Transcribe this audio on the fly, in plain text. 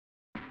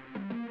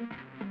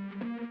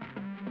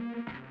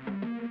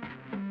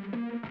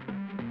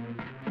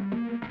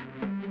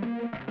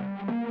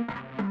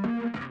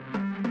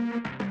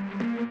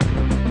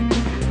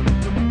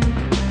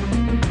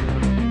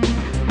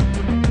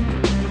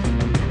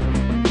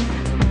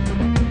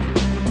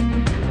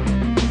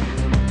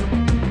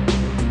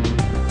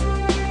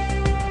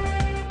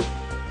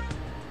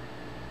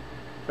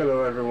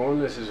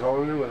this is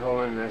Hollondon with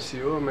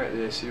HollondonSCO. I'm at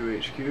the SCO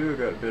HQ. I've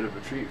got a bit of a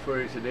treat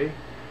for you today.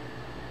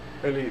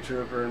 Elite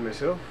Trooper and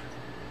myself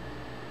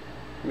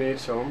made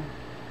some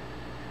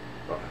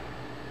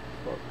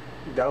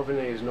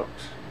galvanized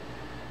Knucks.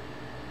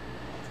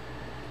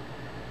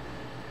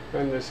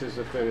 And this is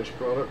the finished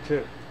product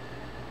here.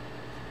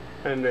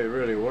 And they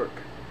really work.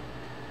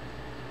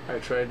 I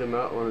tried them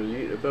out on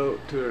Elite about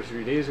 2 or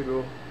 3 days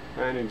ago,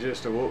 and it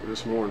just awoke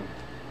this morning.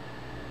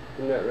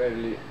 Isn't that right,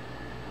 Elite?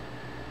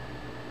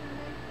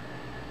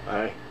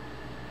 Aye.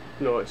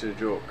 No, it's a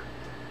joke.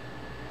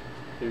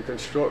 You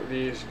construct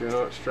these, do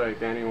not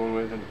strike anyone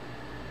with them.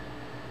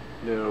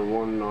 They're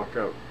one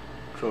knockout.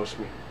 Trust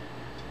me.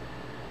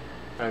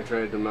 I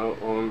tried them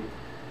out on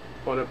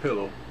a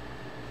pillow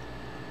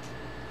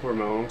for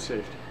my own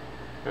safety.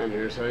 And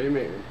here's how you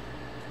make them.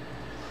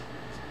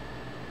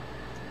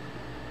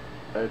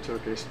 I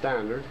took a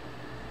standard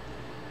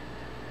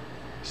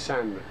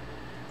sanding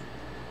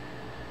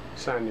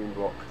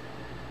block.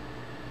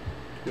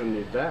 You'll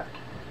need that.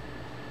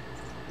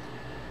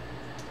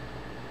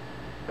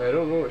 I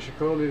don't know what you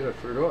call these, I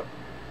forgot.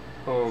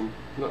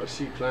 Not a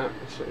C-clamp,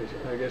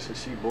 I guess a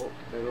C-bolt,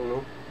 I don't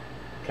know.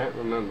 Can't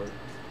remember.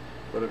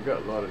 But I've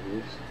got a lot of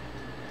these.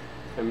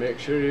 And make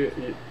sure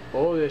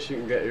all this you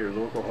can get at your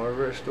local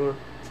hardware store.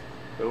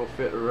 It'll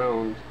fit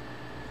around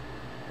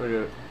where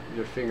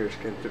your fingers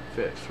can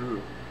fit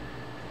through.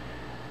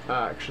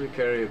 I actually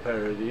carry a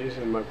pair of these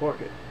in my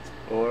pocket,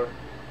 or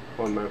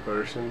on my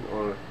person,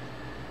 or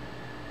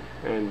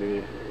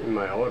in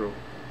my auto,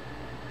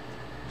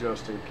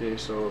 just in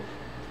case of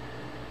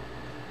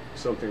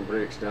something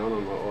breaks down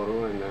on my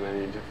auto and then I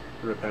need to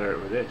repair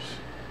it with this,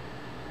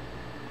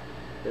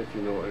 if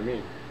you know what I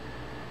mean.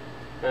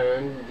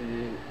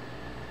 And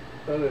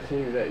the other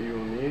thing that you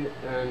will need,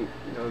 and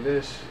now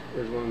this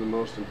is one of the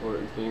most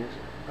important things,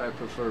 I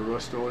prefer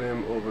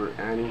Rust-Oleum over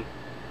any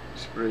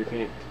spray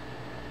paint.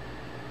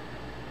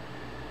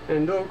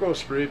 And don't go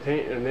spray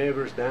paint your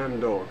neighbor's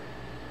damn dog.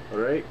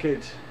 Alright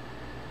kids?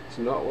 It's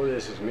not what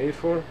this is made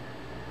for.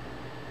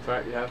 In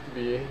fact, you have to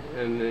be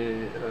in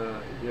the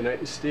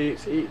United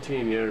States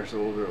 18 years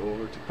old or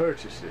older to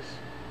purchase this.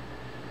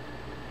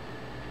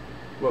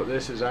 But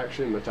this is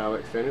actually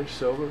metallic finish,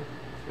 silver,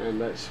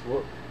 and that's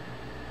what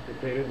they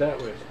painted that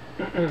with.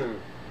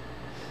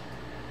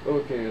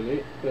 Okay,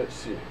 Elite, let's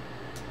see.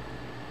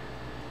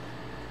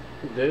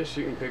 This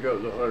you can pick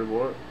up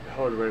the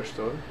hardware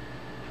store.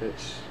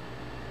 It's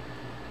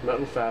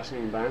metal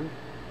fastening band,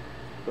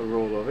 a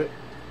roll of it.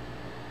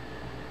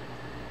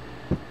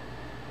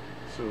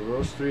 So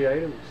those 3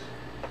 items.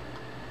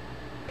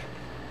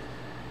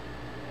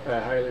 I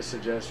highly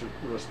suggest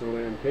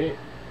Rust-Oleum paint.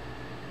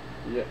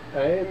 Yeah,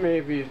 it may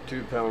be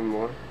 £2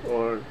 more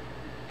or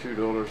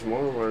 $2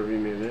 more, wherever you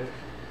may live,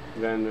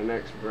 than the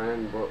next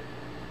brand, but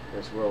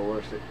it's well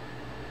worth it.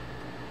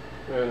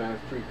 And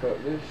I've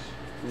pre-cut this.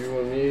 You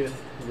will need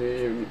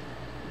the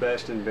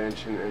best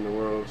invention in the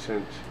world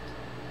since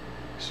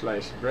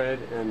sliced bread,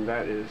 and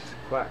that is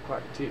quack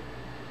quack tape,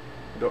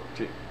 duct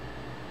tape.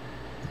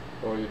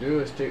 All you do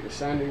is take the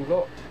sanding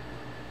block,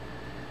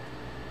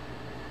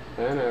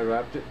 and I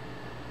wrapped it,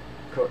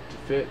 cut to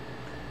fit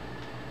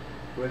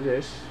with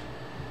this.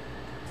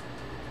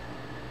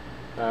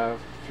 I have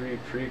 3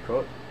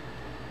 pre-cut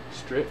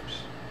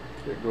strips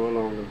that go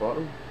along the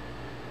bottom.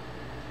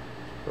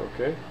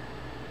 Okay.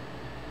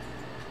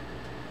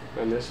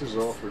 And this is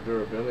all for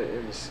durability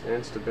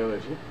and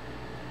stability.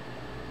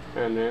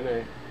 And then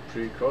I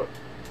pre-cut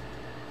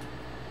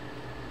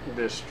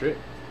this strip.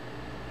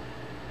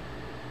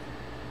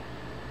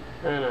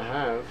 And I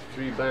have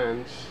 3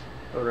 bands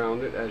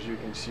around it, as you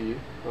can see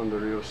on the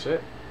real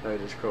set. I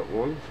just cut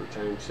one for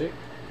time's sake.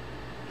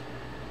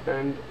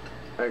 And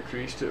I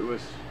creased it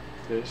with,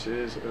 this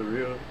is a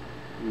real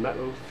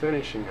metal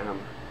finishing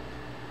hammer.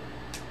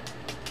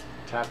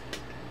 Tap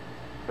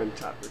and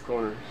tap the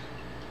corners.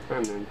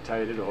 And then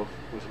tied it off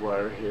with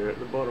wire here at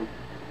the bottom.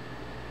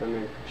 And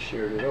then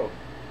sheared it off.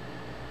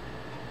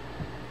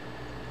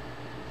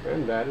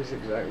 And that is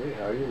exactly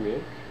how you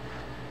make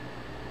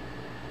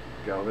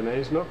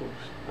galvanized knuckles.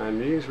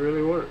 And these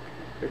really work,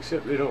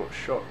 except they don't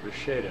shock the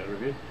shit out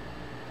of you.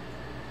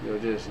 They'll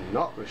just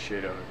knock the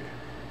shit out of you.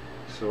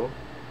 So,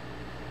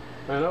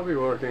 and I'll be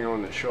working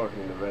on the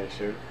shocking device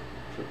here,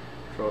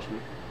 trust me.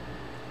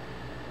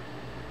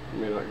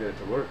 You may not get it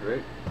to work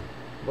right,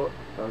 but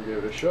I'll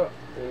give it a shot.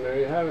 And there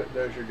you have it.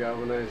 There's your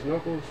galvanized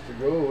knuckles to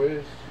go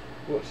with,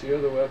 what's the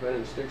other weapon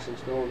in sticks and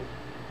stones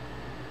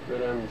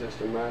that I'm just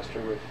a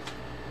master with?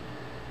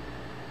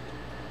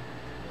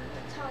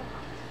 The tomahawk.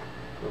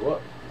 The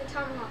what? The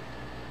tomahawk.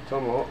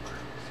 Tomahawk,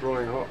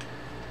 throwing hawk.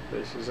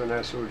 This is an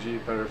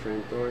SOG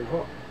paraffin throwing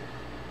hawk.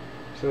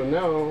 So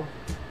now,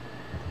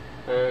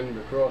 and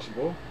the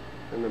crossbow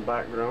in the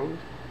background.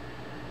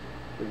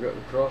 We've got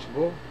the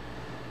crossbow,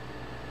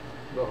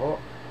 the hawk.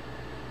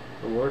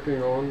 I'm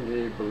working on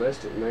the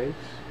ballistic knives,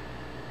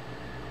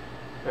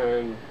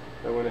 and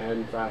I went ahead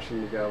and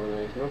fashioned the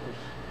galvanized knuckles.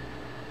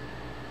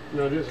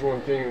 Now just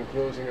one thing in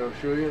closing I'll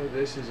show you.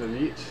 This is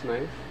Elite's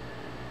knife.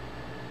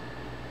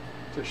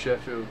 It's a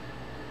Sheffield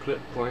clip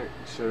point,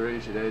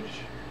 serrated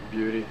edge,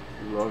 beauty,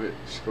 love it.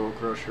 Skull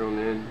crusher on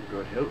the end,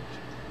 got hilt.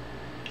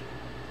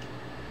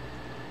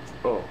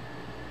 Oh,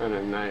 and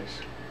a nice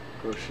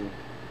cushion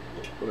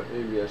with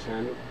ABS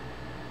handle.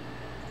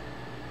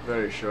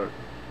 Very sharp.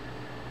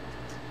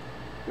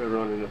 You'll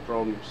run into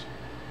problems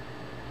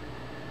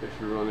if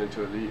you run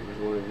into Elite with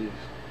one of these.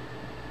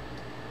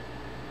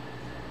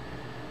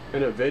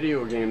 In a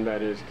video game,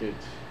 that is,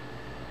 kids.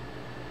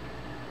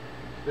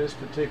 This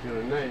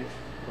particular knife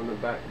on the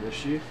back of the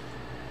sheath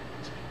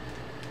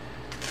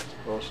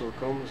also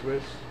comes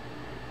with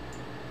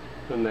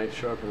a knife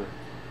sharpener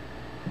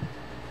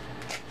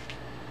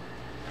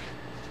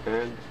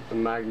and a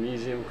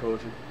magnesium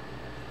coated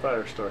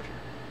fire starter.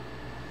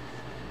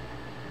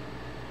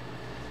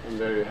 And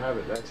there you have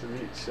it. That's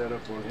Elite's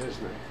setup on his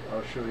knife.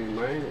 I'll show you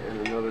mine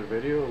in another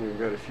video, and we've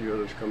got a few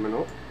others coming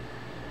up.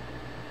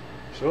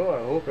 So I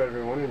hope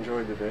everyone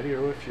enjoyed the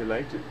video. If you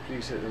liked it,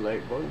 please hit the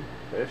like button.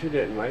 If you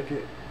didn't like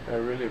it, I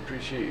really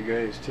appreciate you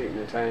guys taking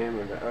the time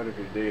out of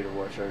your day to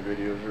watch our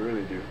videos. I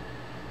really do.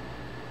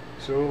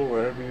 So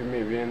wherever you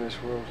may be in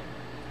this world,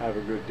 have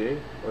a good day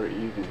or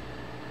evening.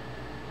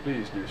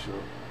 Please do so.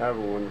 Have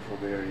a wonderful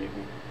day or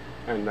evening,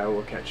 and I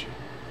will catch you.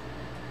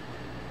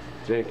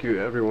 Thank you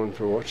everyone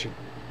for watching.